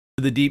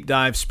The Deep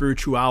Dive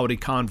Spirituality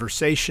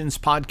Conversations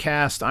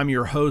podcast. I'm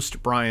your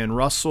host, Brian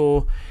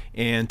Russell,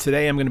 and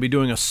today I'm going to be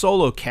doing a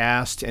solo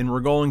cast, and we're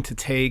going to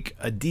take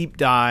a deep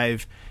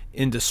dive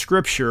into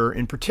Scripture.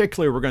 In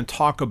particular, we're going to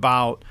talk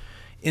about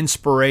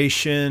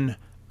inspiration,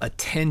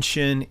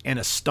 attention, and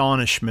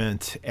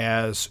astonishment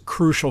as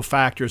crucial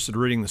factors in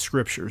reading the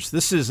Scriptures.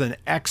 This is an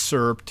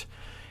excerpt,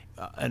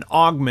 an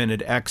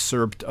augmented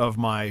excerpt of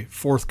my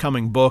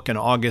forthcoming book in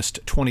August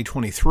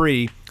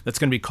 2023 that's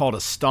going to be called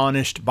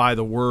Astonished by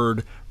the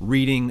Word,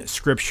 Reading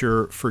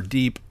Scripture for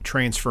Deep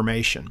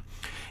Transformation.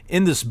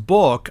 In this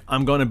book,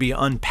 I'm going to be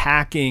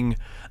unpacking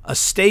a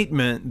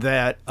statement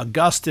that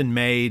Augustine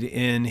made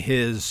in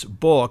his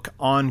book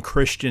on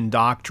Christian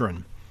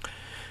doctrine.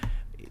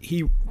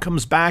 He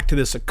comes back to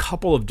this a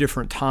couple of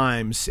different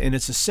times, and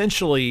it's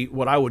essentially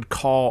what I would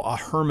call a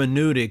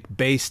hermeneutic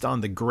based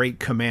on the Great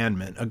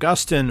Commandment.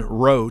 Augustine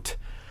wrote,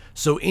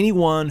 "So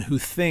anyone who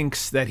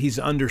thinks that he's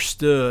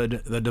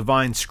understood the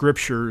divine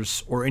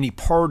scriptures or any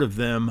part of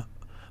them,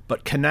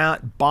 but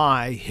cannot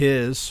by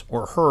his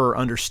or her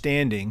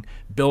understanding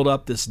build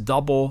up this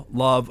double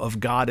love of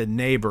God and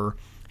neighbor,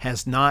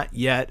 has not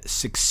yet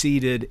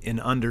succeeded in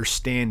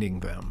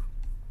understanding them."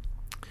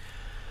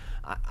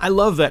 I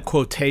love that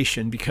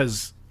quotation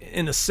because,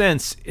 in a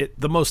sense,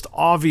 the most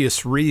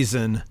obvious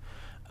reason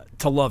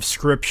to love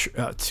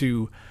Scripture,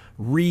 to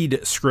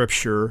read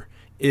Scripture,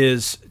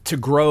 is to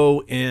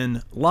grow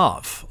in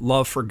love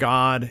for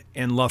God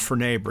and love for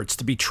neighbor. It's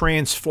to be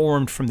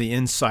transformed from the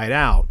inside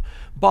out.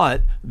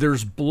 But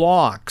there's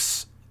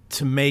blocks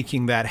to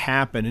making that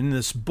happen. In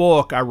this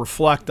book, I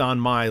reflect on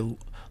my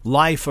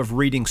life of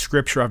reading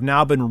Scripture. I've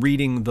now been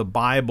reading the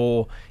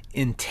Bible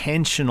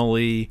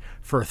intentionally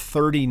for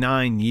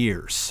 39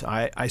 years.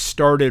 I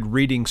started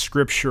reading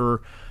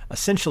Scripture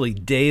essentially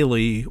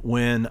daily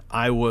when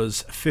I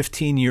was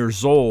 15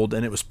 years old,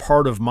 and it was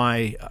part of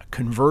my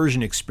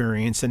conversion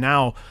experience. And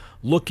now,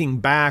 looking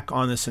back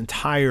on this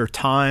entire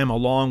time,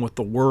 along with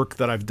the work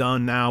that I've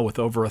done now with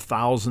over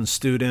 1,000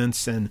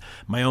 students and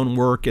my own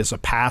work as a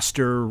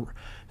pastor,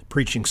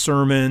 preaching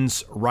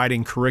sermons,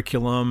 writing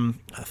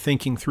curriculum,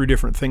 thinking through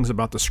different things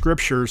about the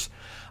Scriptures,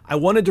 I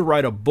wanted to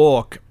write a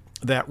book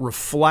that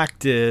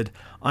reflected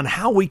on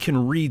how we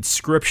can read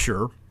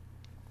Scripture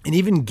and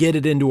even get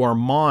it into our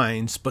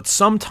minds, but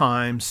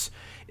sometimes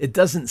it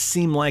doesn't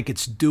seem like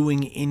it's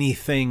doing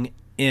anything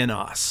in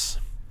us.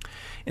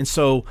 And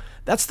so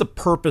that's the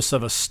purpose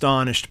of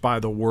Astonished by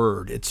the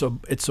Word. It's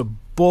a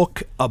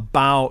book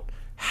about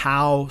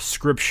how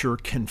Scripture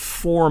can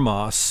form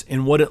us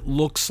and what it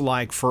looks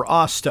like for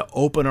us to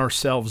open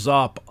ourselves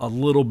up a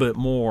little bit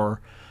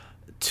more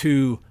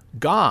to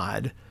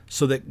God,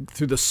 so that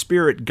through the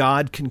Spirit,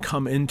 God can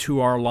come into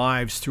our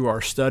lives through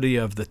our study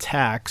of the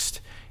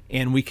text,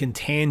 and we can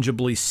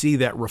tangibly see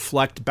that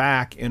reflect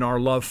back in our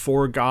love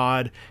for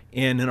God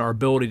and in our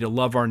ability to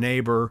love our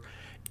neighbor,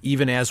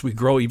 even as we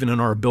grow, even in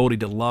our ability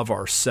to love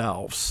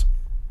ourselves.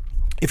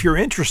 If you're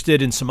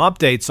interested in some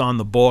updates on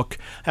the book,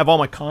 I have all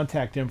my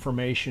contact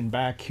information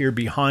back here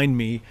behind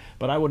me,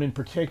 but I would in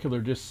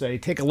particular just say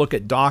take a look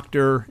at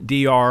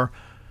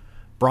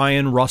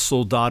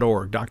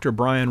drbrianrussell.org,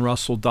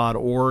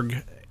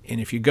 drbrianrussell.org. And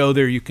if you go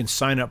there, you can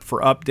sign up for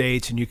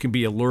updates and you can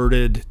be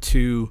alerted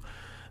to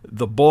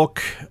the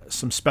book,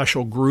 some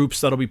special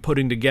groups that I'll be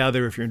putting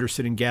together if you're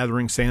interested in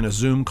gathering, say, on a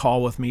Zoom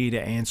call with me to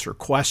answer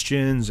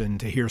questions and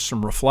to hear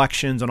some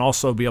reflections, and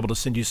also be able to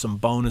send you some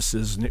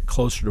bonuses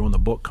closer to when the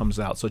book comes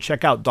out. So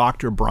check out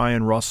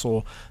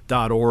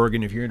drbrianrussell.org.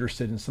 And if you're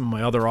interested in some of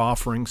my other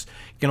offerings,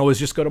 you can always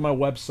just go to my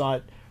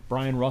website,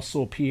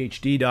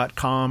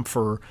 brianrussellphd.com,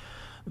 for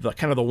the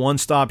kind of the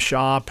one-stop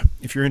shop.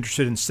 If you're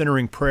interested in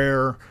centering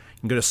prayer,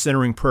 you can go to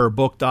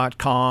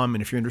centeringprayerbook.com,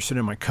 and if you're interested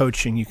in my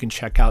coaching, you can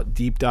check out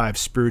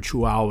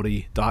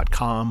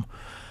deepdivespirituality.com.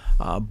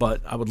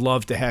 But I would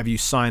love to have you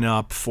sign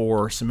up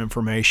for some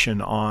information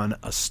on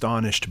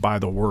Astonished by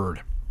the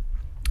Word.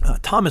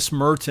 Thomas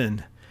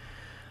Merton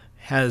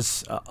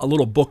has a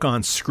little book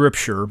on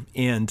Scripture,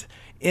 and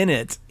in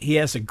it, he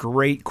has a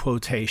great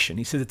quotation.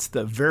 He said, "It's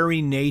the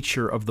very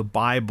nature of the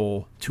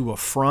Bible to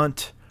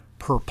affront,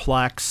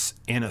 perplex,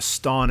 and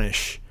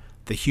astonish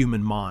the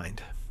human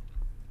mind."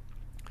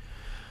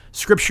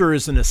 Scripture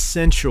is an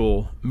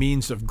essential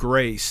means of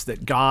grace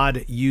that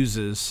God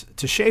uses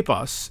to shape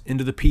us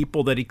into the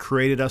people that He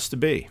created us to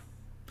be.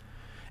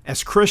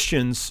 As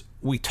Christians,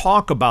 we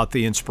talk about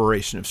the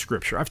inspiration of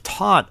Scripture. I've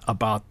taught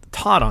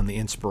on the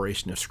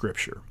inspiration of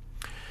Scripture.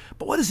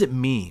 But what does it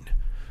mean?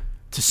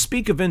 To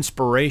speak of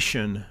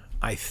inspiration,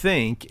 I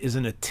think, is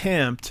an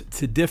attempt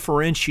to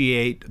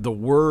differentiate the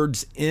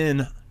words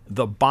in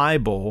the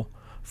Bible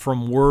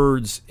from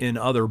words in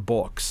other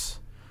books.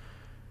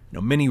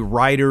 Many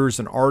writers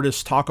and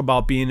artists talk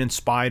about being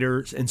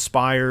inspired.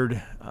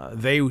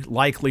 They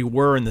likely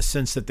were, in the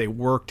sense that they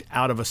worked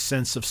out of a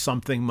sense of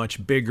something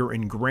much bigger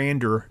and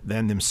grander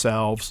than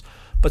themselves.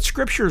 But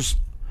Christians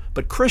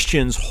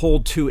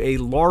hold to a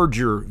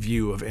larger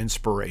view of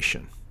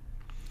inspiration.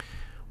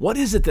 What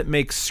is it that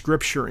makes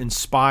Scripture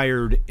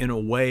inspired in a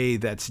way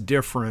that's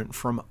different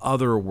from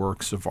other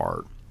works of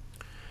art?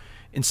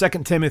 In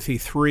 2 Timothy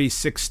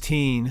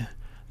 3:16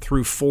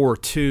 through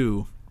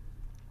 4:2,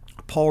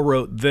 Paul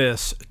wrote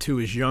this to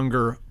his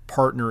younger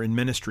partner in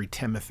ministry,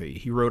 Timothy.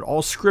 He wrote,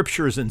 "All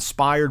Scripture is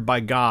inspired by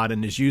God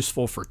and is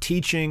useful for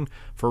teaching,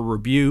 for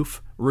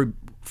reproof,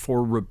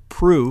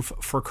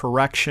 for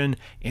correction,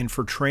 and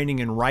for training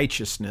in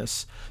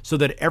righteousness, so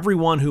that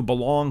everyone who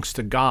belongs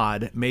to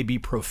God may be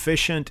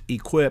proficient,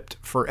 equipped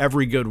for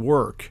every good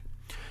work.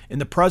 In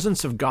the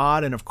presence of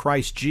God and of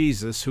Christ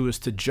Jesus, who is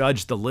to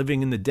judge the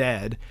living and the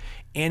dead,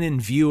 and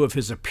in view of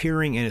his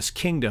appearing in his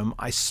kingdom,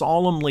 I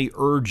solemnly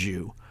urge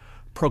you,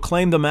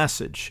 proclaim the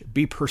message,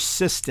 be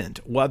persistent,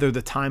 whether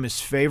the time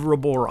is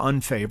favorable or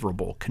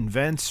unfavorable,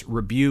 convince,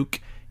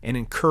 rebuke, and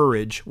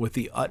encourage with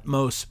the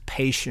utmost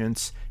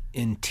patience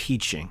in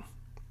teaching."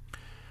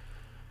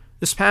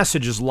 This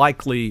passage is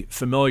likely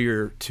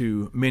familiar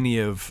to many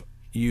of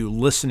you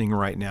listening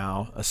right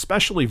now,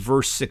 especially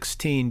verse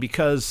 16,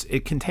 because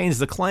it contains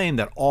the claim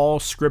that all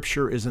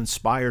Scripture is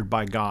inspired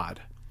by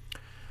God.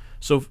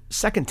 So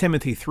 2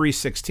 Timothy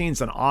 3:16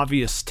 is an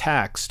obvious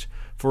text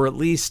for at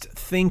least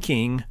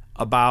thinking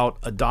about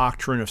a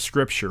doctrine of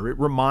Scripture. It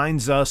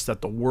reminds us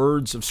that the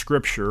words of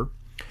Scripture,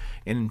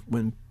 and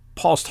when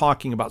Paul's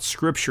talking about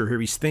Scripture here,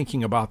 he's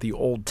thinking about the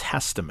Old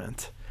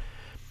Testament.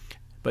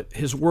 But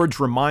his words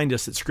remind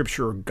us that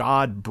Scripture are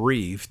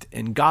God-breathed,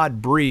 and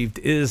God-breathed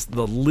is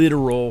the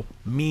literal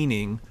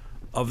meaning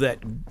of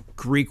that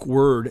Greek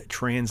word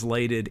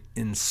translated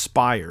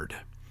inspired.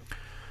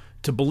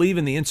 To believe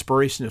in the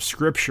inspiration of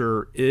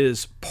Scripture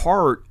is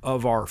part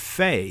of our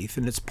faith,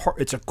 and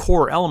it's a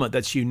core element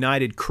that's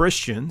united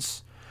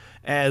Christians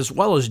as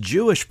well as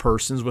Jewish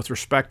persons with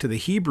respect to the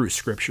Hebrew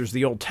Scriptures,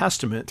 the Old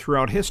Testament,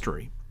 throughout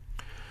history.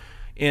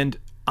 And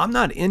I'm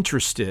not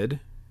interested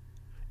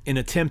in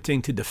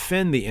attempting to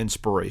defend the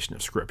inspiration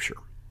of Scripture.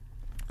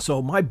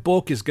 So my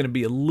book is going to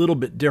be a little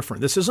bit different.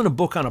 This isn't a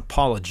book on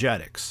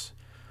apologetics,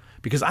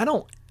 because I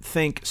don't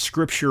think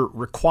Scripture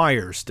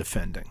requires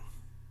defending.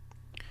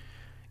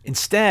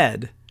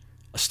 Instead,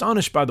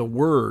 Astonished by the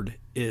Word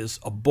is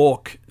a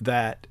book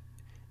that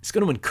is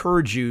going to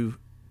encourage you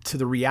to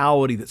the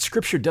reality that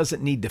Scripture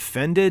doesn't need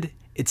defended.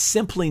 It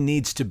simply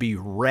needs to be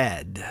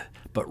read,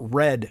 but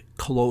read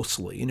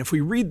closely. And if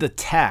we read the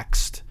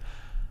text,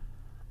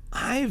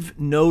 I've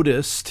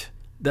noticed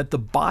that the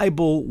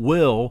Bible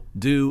will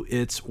do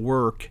its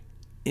work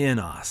in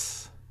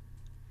us.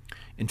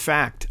 In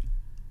fact,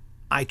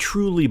 I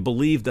truly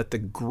believe that the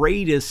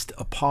greatest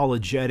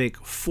apologetic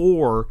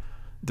for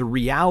the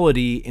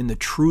reality and the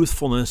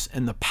truthfulness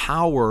and the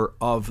power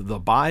of the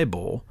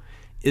Bible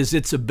is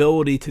its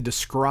ability to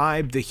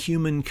describe the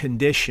human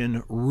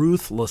condition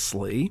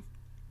ruthlessly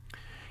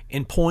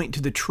and point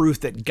to the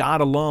truth that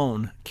God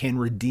alone can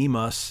redeem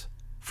us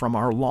from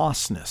our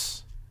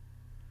lostness.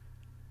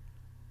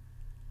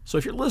 So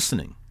if you're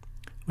listening,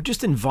 I would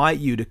just invite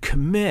you to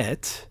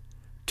commit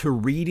to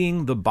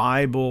reading the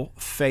Bible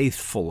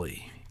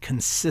faithfully,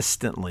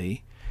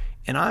 consistently,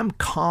 and I'm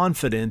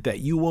confident that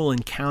you will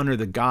encounter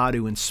the God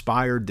who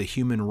inspired the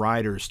human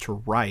writers to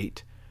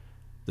write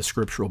the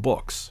scriptural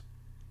books.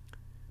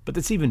 But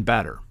that's even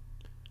better.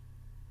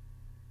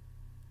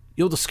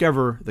 You'll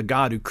discover the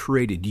God who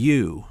created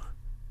you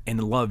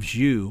and loves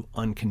you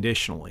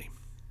unconditionally.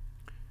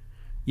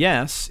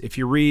 Yes, if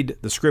you read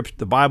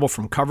the Bible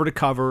from cover to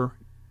cover,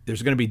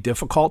 there's going to be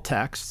difficult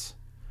texts.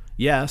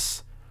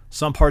 Yes,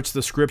 some parts of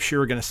the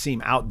Scripture are going to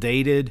seem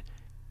outdated,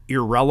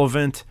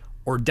 irrelevant,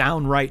 or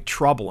downright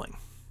troubling.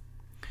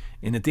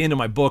 And at the end of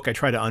my book, I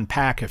try to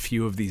unpack a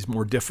few of these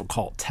more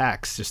difficult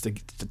texts just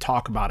to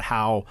talk about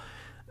how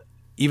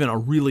even a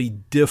really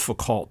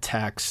difficult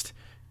text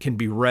can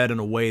be read in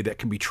a way that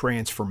can be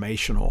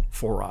transformational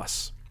for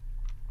us.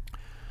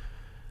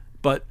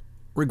 But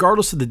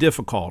regardless of the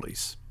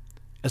difficulties,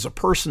 as a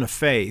person of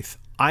faith,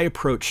 I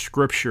approach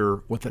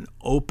Scripture with an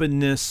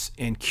openness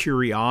and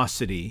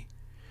curiosity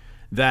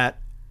that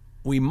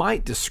we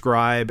might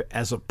describe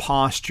as a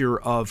posture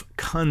of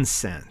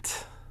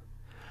consent.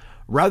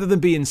 Rather than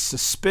being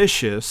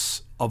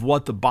suspicious of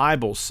what the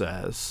Bible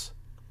says,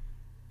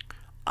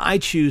 I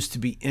choose to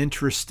be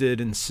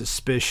interested and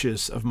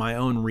suspicious of my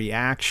own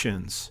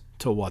reactions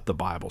to what the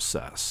Bible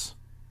says.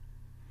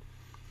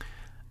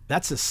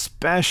 That's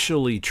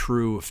especially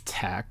true of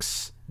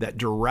texts that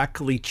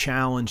directly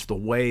challenge the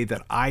way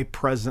that I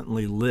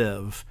presently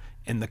live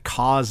and the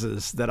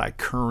causes that I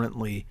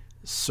currently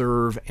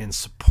serve and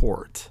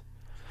support.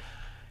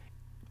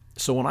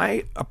 So when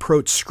I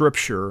approach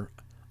Scripture,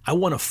 I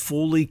want to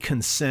fully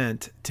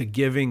consent to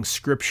giving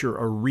Scripture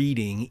a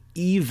reading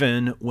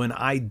even when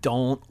I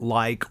don't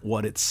like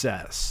what it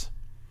says.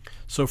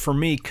 So for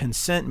me,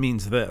 consent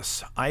means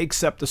this: I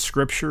accept the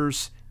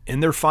Scriptures in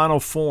their final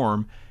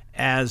form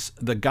as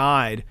the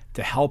guide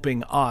to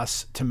helping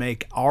us to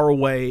make our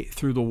way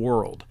through the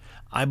world.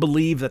 I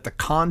believe that the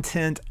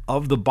content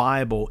of the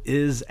Bible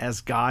is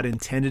as God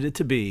intended it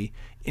to be,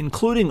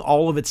 including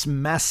all of its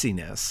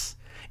messiness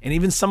and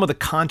even some of the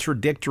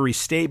contradictory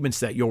statements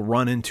that you'll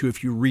run into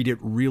if you read it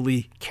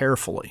really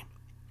carefully.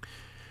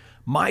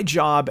 My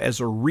job as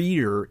a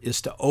reader is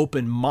to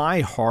open my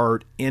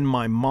heart and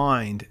my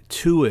mind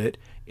to it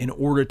in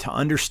order to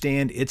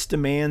understand its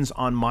demands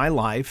on my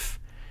life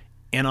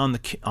and on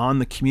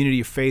the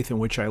community of faith in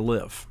which I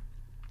live.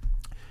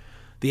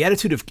 The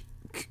attitude of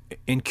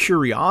and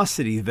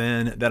curiosity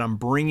then that I'm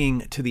bringing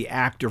to the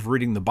act of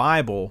reading the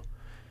Bible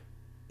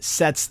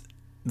sets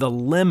the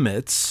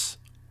limits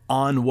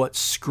on what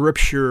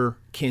Scripture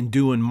can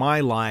do in my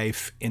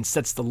life and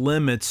sets the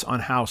limits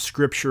on how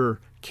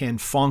Scripture can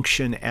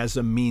function as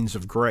a means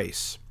of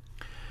grace.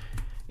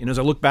 As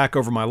I look back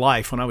over my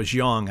life when I was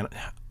young,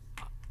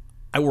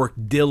 I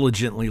worked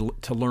diligently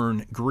to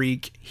learn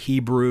Greek,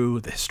 Hebrew,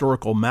 the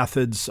historical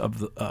methods of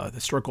the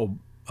historical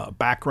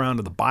background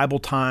of the Bible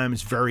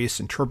times, various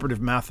interpretive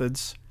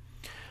methods.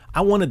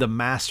 I wanted to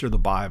master the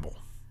Bible.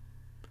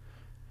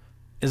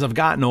 As I've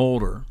gotten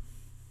older,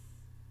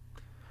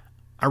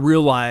 I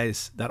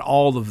realize that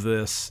all of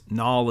this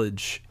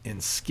knowledge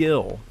and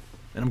skill,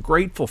 and I'm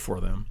grateful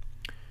for them,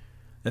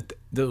 that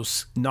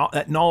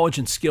that knowledge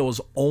and skill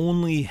is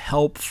only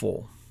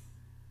helpful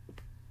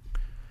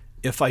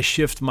if I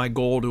shift my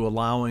goal to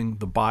allowing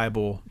the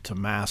Bible to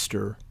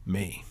master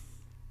me.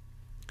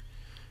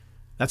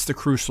 That's the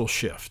crucial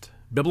shift.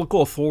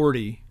 Biblical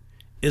authority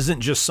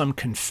isn't just some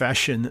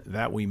confession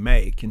that we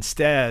make.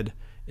 Instead,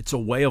 it's a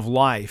way of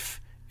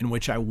life in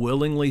which I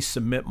willingly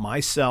submit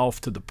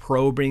myself to the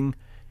probing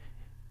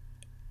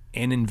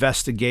and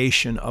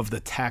investigation of the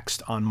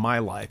text on my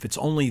life. It's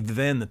only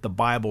then that the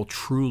Bible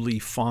truly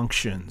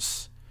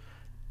functions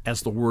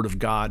as the Word of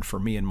God for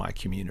me and my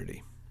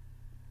community.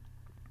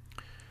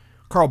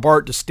 Karl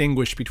Barth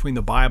distinguished between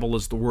the Bible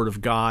as the Word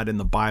of God and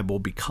the Bible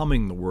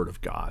becoming the Word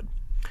of God.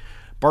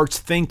 Barth's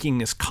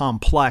thinking is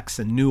complex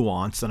and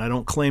nuanced, and I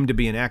don't claim to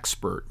be an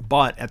expert,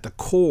 but at the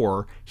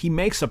core, he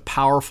makes a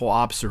powerful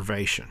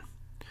observation.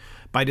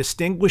 By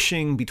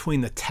distinguishing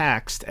between the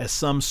text as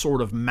some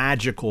sort of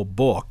magical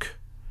book,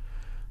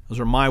 those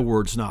are my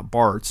words, not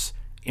Barth's,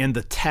 and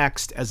the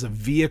text as a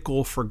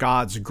vehicle for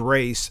God's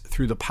grace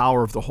through the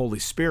power of the Holy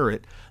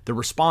Spirit, the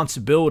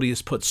responsibility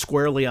is put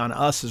squarely on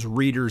us as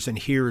readers and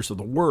hearers of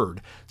the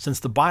Word. Since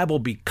the Bible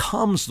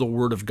becomes the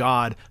Word of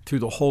God through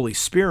the Holy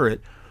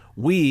Spirit,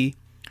 we,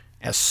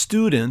 as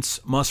students,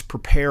 must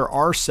prepare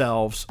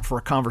ourselves for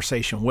a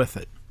conversation with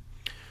it.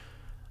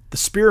 The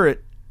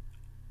Spirit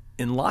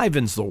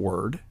enlivens the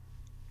Word,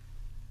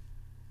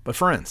 but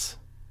friends,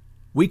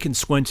 we can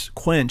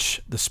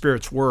quench the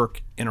Spirit's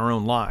work in our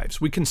own lives.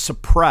 We can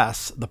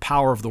suppress the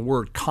power of the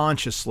Word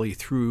consciously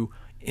through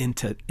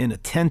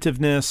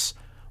inattentiveness,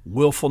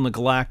 willful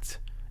neglect,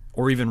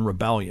 or even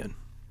rebellion.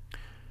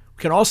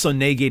 We can also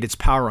negate its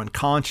power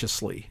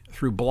unconsciously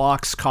through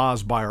blocks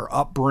caused by our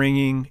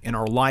upbringing and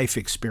our life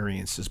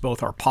experiences,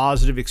 both our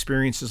positive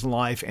experiences in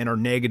life and our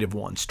negative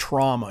ones.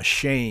 Trauma,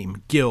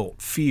 shame,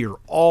 guilt, fear,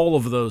 all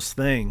of those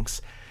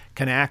things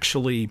can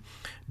actually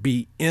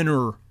be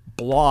inner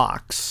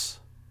blocks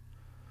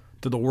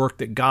to the work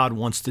that God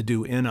wants to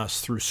do in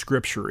us through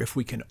Scripture if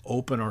we can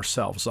open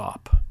ourselves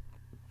up.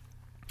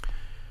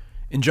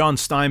 In John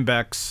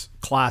Steinbeck's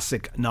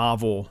classic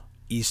novel,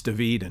 East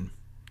of Eden,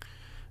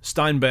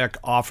 Steinbeck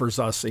offers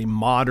us a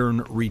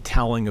modern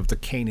retelling of the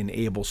Cain and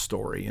Abel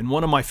story. And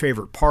one of my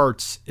favorite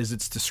parts is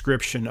its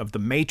description of the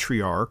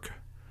matriarch,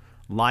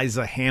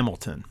 Liza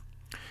Hamilton.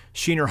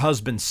 She and her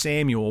husband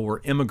Samuel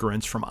were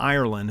immigrants from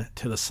Ireland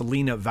to the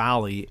Salina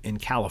Valley in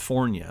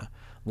California.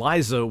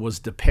 Liza was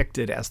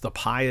depicted as the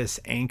pious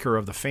anchor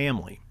of the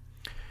family.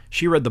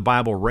 She read the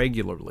Bible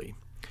regularly.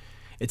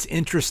 It's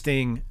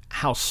interesting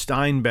how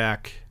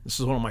Steinbeck, this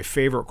is one of my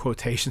favorite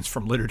quotations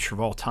from literature of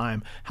all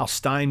time, how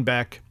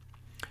Steinbeck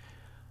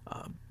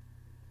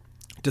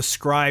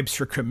describes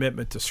her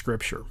commitment to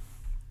Scripture.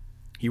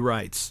 He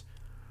writes,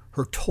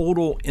 "Her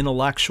total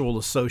intellectual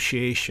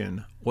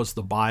association was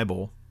the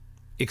Bible,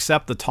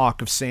 except the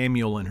talk of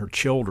Samuel and her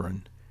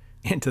children,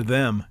 and to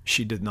them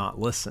she did not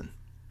listen.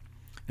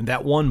 In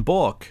that one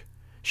book,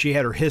 she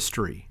had her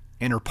history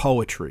and her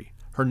poetry,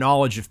 her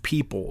knowledge of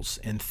peoples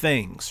and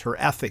things, her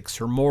ethics,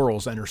 her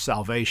morals, and her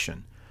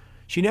salvation.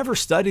 She never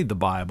studied the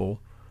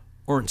Bible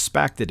or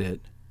inspected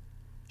it.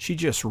 She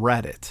just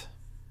read it.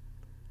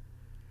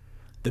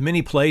 The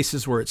many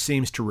places where it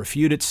seems to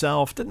refute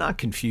itself did not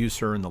confuse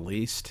her in the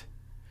least.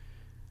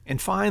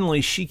 And finally,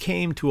 she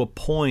came to a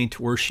point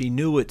where she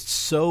knew it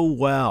so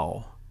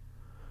well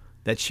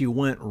that she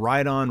went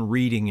right on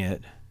reading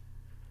it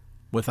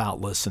without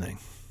listening."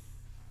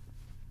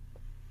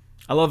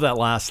 I love that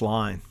last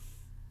line.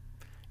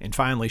 And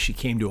finally, she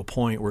came to a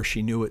point where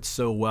she knew it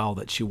so well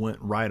that she went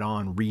right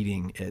on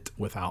reading it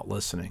without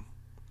listening.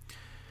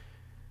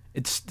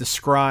 It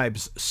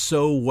describes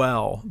so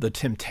well the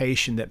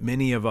temptation that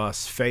many of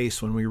us face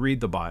when we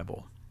read the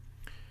Bible.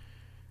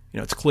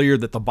 It's clear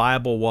that the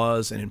Bible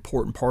was an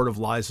important part of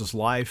Liza's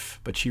life,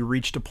 but she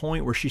reached a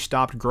point where she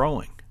stopped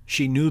growing.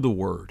 She knew the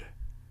Word,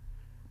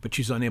 but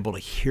she was unable to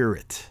hear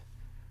it,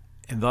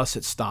 and thus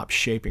it stopped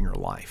shaping her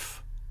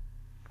life.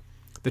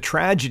 The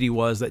tragedy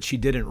was that she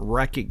didn't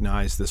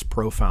recognize this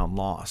profound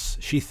loss.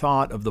 She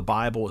thought of the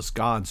Bible as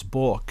God's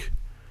book,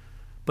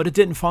 but it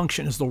didn't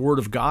function as the Word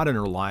of God in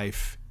her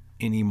life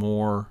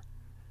anymore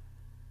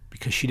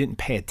because she didn't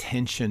pay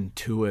attention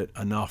to it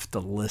enough to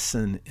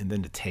listen and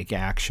then to take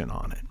action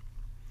on it.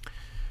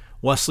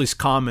 Wesley's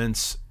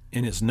comments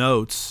in his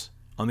notes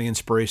on the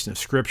inspiration of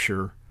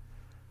Scripture,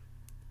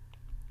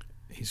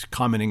 he's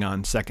commenting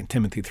on 2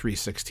 Timothy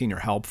 3:16, are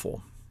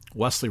helpful.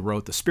 Wesley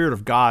wrote, "The Spirit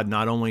of God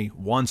not only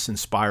once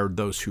inspired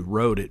those who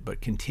wrote it,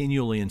 but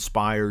continually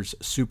inspires,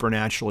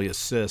 supernaturally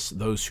assists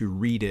those who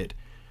read it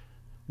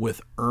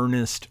with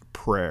earnest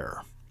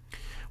prayer."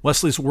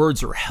 Wesley's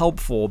words are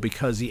helpful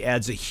because he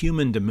adds a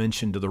human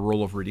dimension to the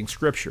role of reading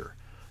Scripture.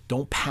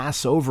 Don't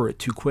pass over it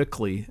too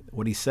quickly.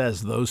 What he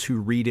says, those who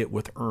read it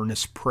with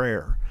earnest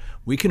prayer.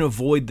 We can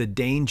avoid the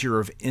danger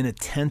of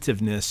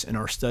inattentiveness in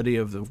our study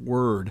of the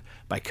Word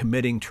by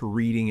committing to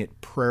reading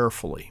it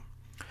prayerfully.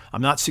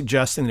 I'm not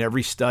suggesting that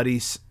every study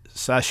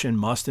session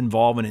must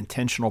involve an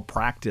intentional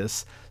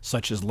practice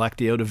such as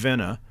Lectio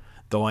Divina,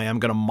 though I am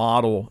going to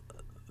model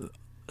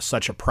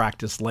such a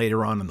practice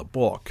later on in the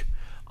book.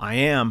 I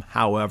am,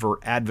 however,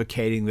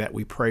 advocating that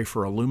we pray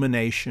for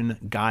illumination,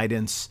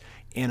 guidance,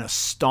 and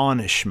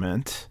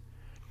astonishment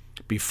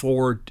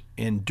before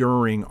and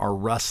during our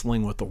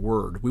wrestling with the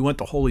Word. We want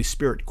the Holy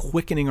Spirit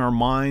quickening our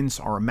minds,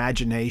 our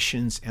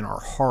imaginations, and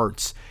our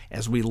hearts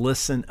as we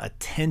listen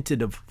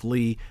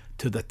attentively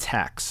to the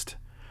text.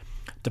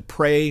 To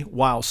pray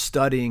while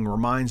studying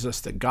reminds us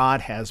that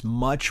God has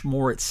much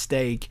more at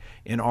stake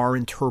in our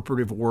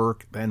interpretive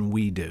work than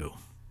we do.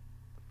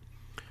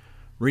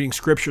 Reading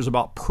Scripture is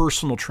about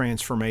personal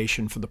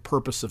transformation for the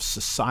purpose of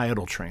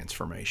societal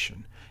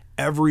transformation.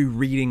 Every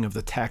reading of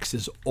the text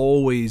is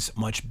always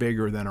much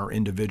bigger than our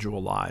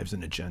individual lives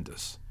and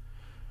agendas.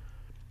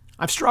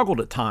 I've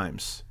struggled at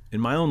times in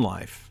my own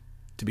life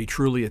to be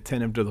truly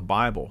attentive to the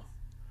Bible.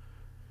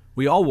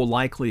 We all will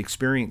likely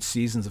experience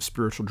seasons of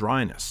spiritual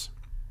dryness.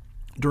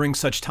 During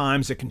such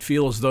times, it can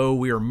feel as though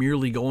we are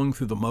merely going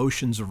through the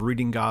motions of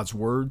reading God's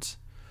words.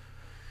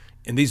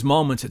 In these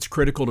moments, it's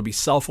critical to be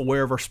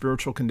self-aware of our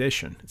spiritual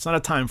condition. It's not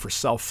a time for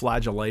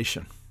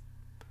self-flagellation.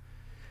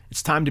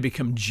 It's time to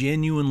become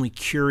genuinely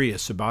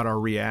curious about our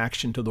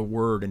reaction to the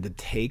Word and to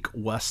take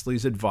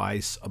Wesley's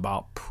advice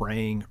about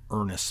praying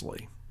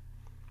earnestly.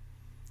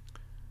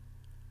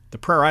 The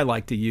prayer I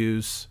like to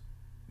use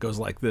goes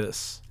like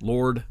this: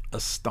 Lord,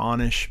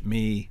 astonish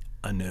me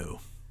anew.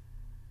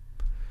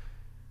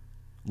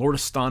 Lord,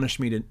 astonish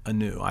me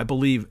anew. I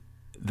believe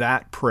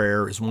that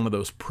prayer is one of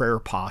those prayer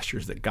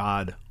postures that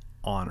God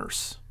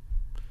honors.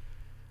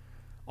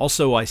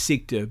 Also, I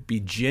seek to be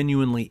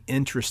genuinely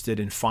interested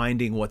in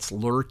finding what's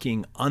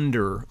lurking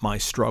under my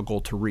struggle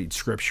to read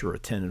Scripture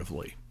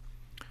attentively.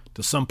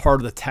 Does some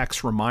part of the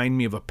text remind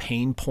me of a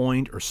pain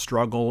point or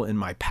struggle in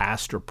my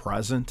past or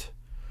present?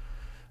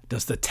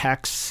 Does the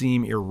text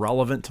seem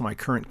irrelevant to my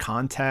current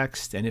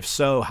context? And if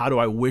so, how do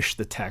I wish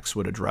the text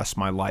would address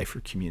my life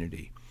or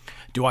community?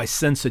 Do I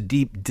sense a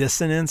deep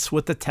dissonance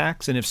with the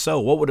text? And if so,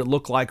 what would it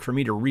look like for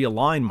me to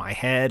realign my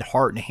head,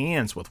 heart, and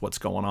hands with what's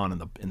going on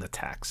in the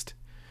text?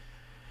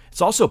 It's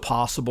also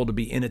possible to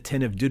be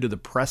inattentive due to the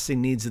pressing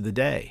needs of the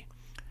day.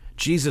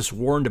 Jesus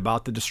warned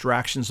about the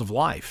distractions of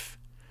life.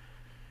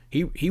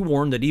 He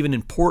warned that even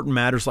important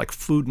matters like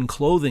food and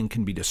clothing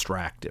can be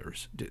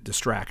distractions.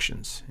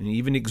 And he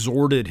even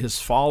exhorted his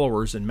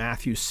followers in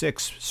Matthew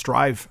 6,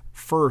 strive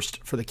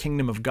first for the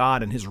kingdom of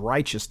God and his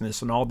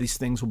righteousness, and all these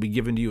things will be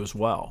given to you as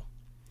well.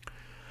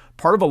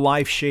 Part of a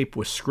life shaped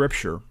with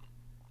Scripture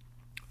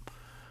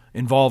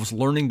involves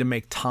learning to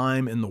make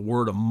time in the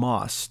Word a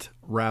must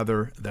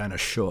rather than a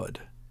should.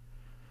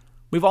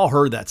 We've all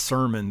heard that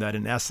sermon that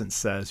in essence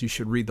says you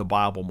should read the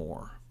Bible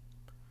more.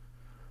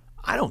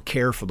 I don't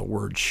care for the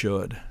word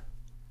should.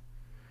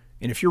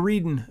 And if you're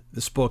reading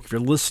this book, if you're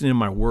listening to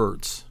my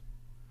words,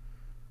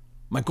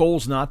 my goal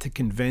is not to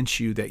convince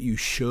you that you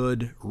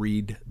should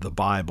read the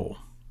Bible.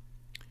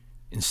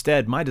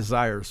 Instead, my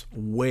desire is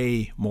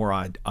way more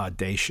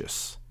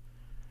audacious.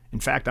 In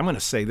fact, I'm going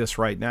to say this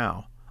right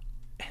now,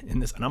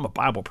 and I'm a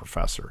Bible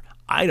professor.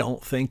 I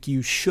don't think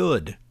you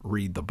should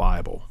read the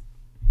Bible.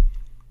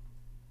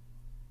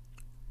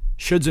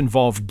 Shoulds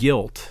involve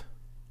guilt,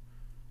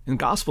 and the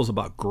gospel is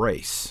about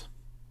grace.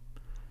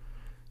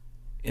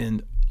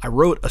 And I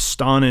wrote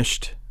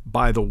Astonished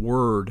by the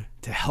Word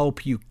to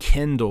help you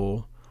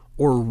kindle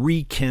or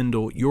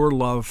rekindle your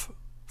love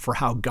for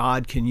how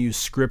God can use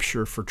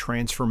Scripture for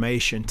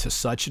transformation to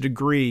such a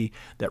degree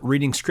that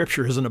reading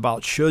Scripture isn't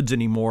about shoulds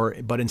anymore,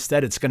 but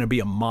instead it's going to be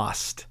a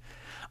must.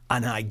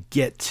 And I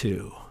get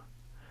to.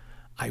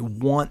 I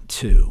want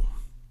to.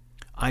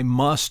 I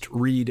must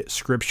read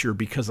Scripture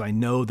because I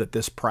know that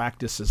this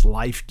practice is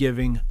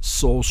life-giving,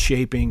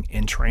 soul-shaping,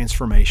 and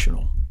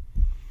transformational.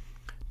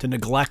 To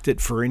neglect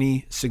it for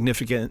any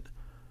significant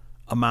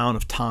amount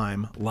of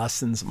time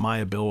lessens my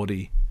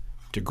ability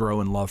to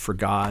grow in love for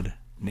God,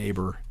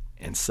 neighbor,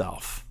 and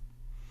self.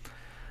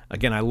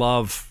 Again, I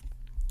love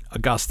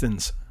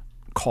Augustine's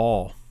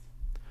call.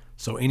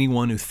 So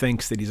anyone who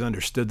thinks that he's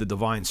understood the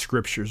divine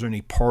scriptures or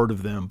any part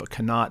of them, but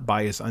cannot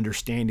by his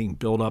understanding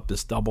build up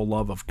this double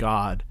love of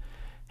God,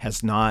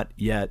 has not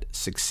yet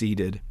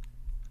succeeded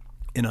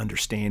in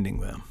understanding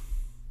them.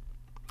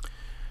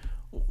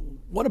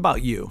 What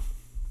about you?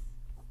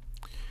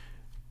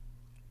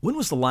 When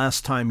was the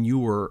last time you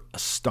were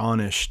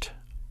astonished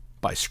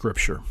by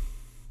Scripture?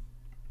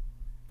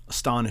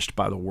 Astonished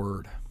by the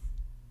Word?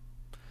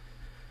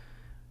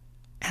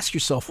 Ask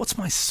yourself, what's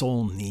my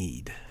soul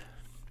need?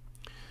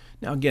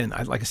 Now again,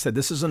 like I said,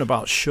 this isn't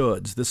about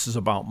shoulds. This is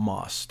about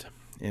must.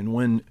 And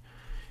when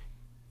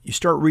you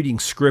start reading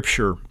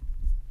Scripture,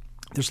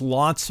 there's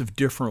lots of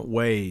different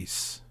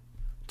ways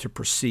to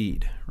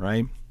proceed,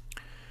 right?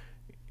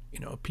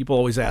 People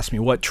always ask me,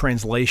 what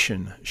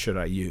translation should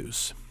I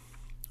use?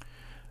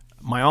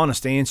 My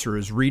honest answer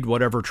is read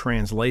whatever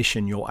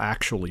translation you'll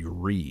actually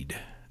read.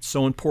 It's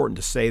so important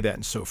to say that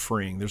and so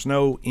freeing. There's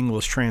no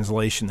English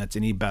translation that's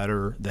any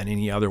better than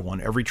any other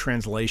one. Every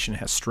translation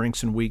has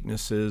strengths and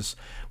weaknesses.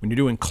 When you're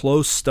doing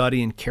close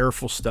study and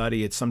careful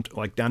study, it's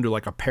down to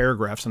a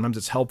paragraph. Sometimes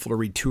it's helpful to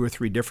read 2 or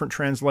 3 different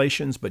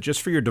translations, but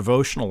just for your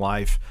devotional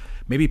life,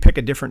 maybe pick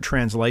a different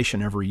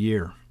translation every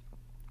year.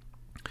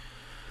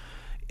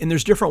 And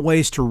there's different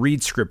ways to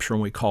read Scripture,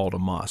 and we call it a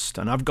must.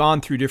 And I've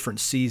gone through different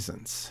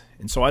seasons.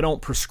 And so I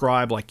don't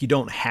prescribe you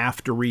don't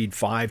have to read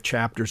 5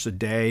 chapters a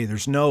day.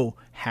 There's no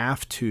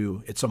have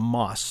to. It's a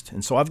must.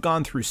 And so I've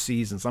gone through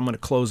seasons. I'm going to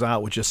close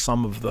out with just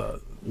some of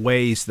the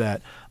ways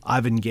that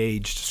I've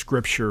engaged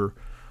Scripture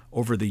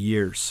over the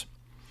years.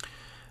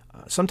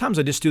 Sometimes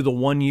I just do the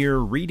 1-year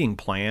reading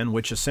plan,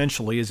 which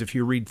essentially is if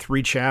you read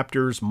 3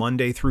 chapters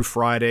Monday through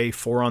Friday,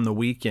 4 on the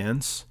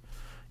weekends,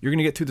 you're going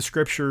to get through the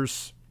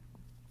Scriptures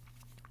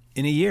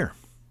in a year.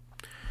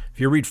 If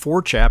you read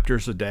 4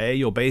 chapters a day,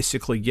 you'll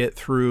basically get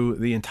through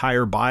the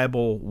entire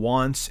Bible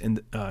once in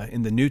the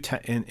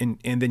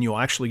and then you'll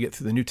actually get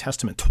through the New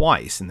Testament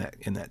twice in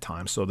that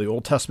time. So the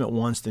Old Testament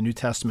once, the New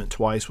Testament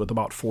twice, with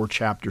about 4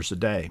 chapters a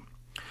day.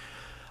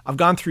 I've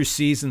gone through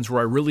seasons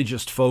where I really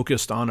just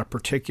focused on a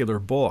particular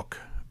book.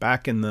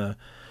 Back in the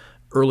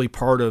early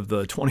part of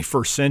the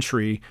 21st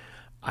century,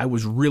 I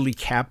was really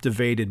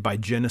captivated by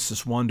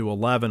Genesis 1 to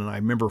 11, and I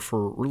remember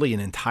for really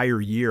an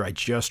entire year I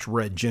just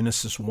read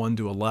Genesis 1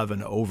 to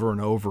 11 over and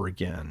over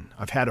again.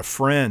 I've had a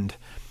friend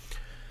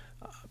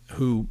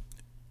who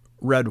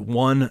read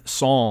 1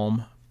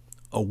 psalm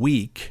a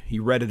week. He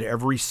read it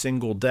every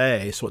single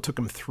day, so it took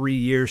him 3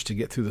 years to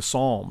get through the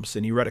Psalms,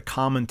 and he read a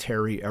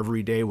commentary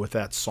every day with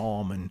that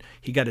psalm, and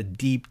he got a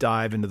deep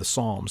dive into the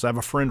Psalms. I have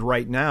a friend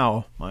right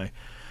now,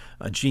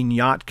 Gene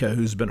Yatka,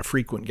 who's been a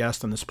frequent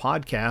guest on this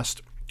podcast.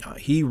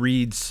 He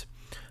reads,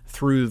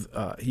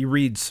 I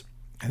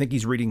think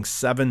he's reading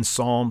 5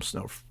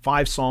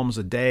 Psalms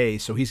a day.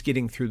 So he's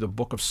getting through the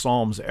book of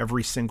Psalms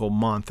every single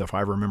month, if I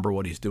remember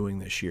what he's doing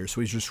this year.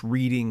 So he's just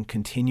reading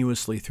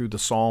continuously through the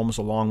Psalms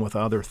along with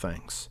other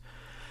things.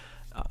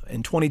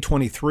 In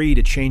 2023,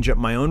 to change up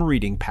my own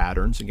reading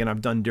patterns, again,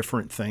 I've done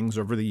different things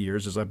over the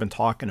years as I've been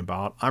talking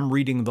about. I'm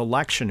reading the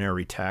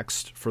lectionary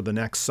text for the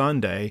next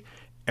Sunday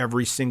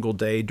every single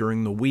day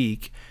during the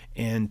week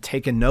and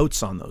taking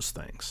notes on those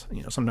things.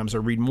 Sometimes I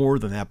read more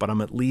than that, but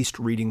I'm at least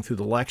reading through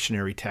the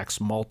lectionary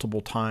text multiple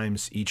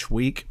times each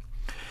week.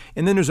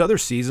 And then there's other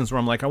seasons where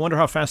I'm like, I wonder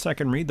how fast I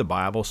can read the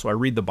Bible. So I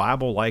read the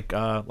Bible like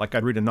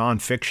I'd read a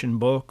nonfiction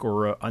book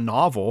or a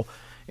novel,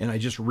 and I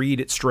just read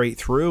it straight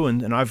through.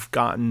 And I've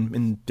gotten,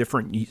 in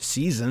different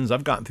seasons,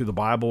 I've gotten through the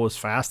Bible as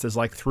fast as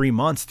 3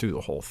 months through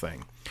the whole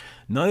thing.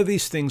 None of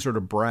these things are to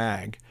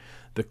brag.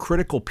 The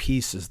critical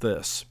piece is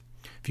this.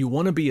 If you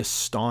want to be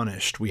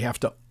astonished, we have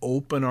to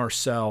open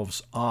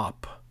ourselves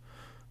up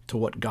to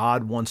what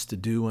God wants to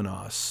do in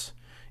us.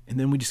 And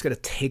then we just got to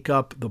take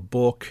up the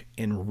book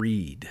and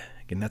read.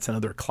 Again, that's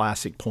another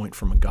classic point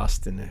from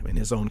Augustine in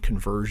his own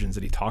conversions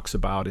that he talks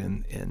about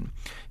in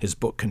his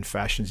book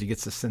Confessions. He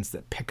gets the sense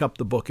that pick up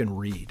the book and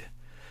read.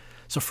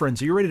 So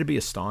friends, are you ready to be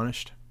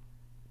astonished?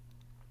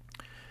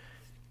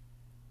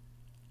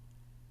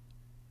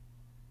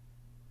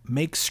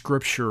 Make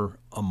Scripture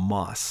a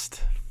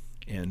must.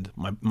 And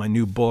my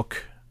new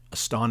book,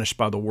 Astonished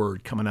by the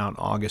Word, coming out in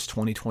August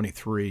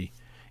 2023,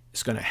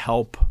 is going to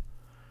help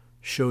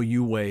show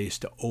you ways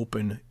to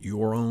open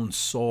your own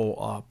soul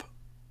up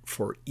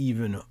for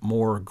even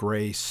more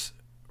grace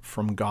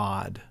from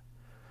God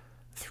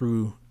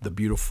through the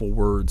beautiful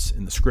words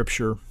in the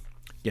Scripture.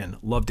 Again,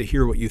 love to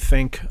hear what you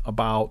think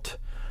about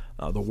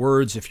the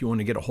words. If you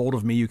want to get a hold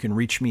of me, you can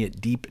reach me at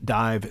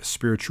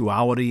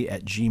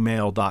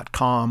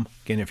deepdivespirituality@gmail.com.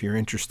 Again, if you're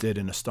interested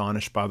in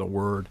Astonished by the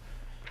Word,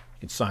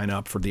 you can sign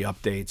up for the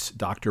updates,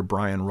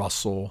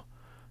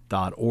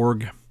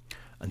 drbrianrussell.org.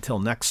 Until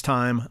next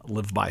time,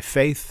 live by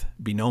faith,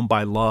 be known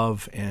by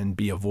love, and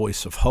be a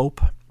voice of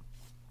hope.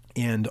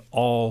 And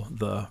all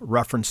the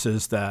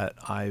references that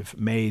I've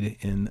made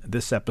in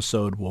this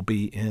episode will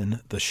be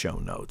in the show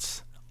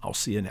notes. I'll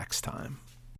see you next time.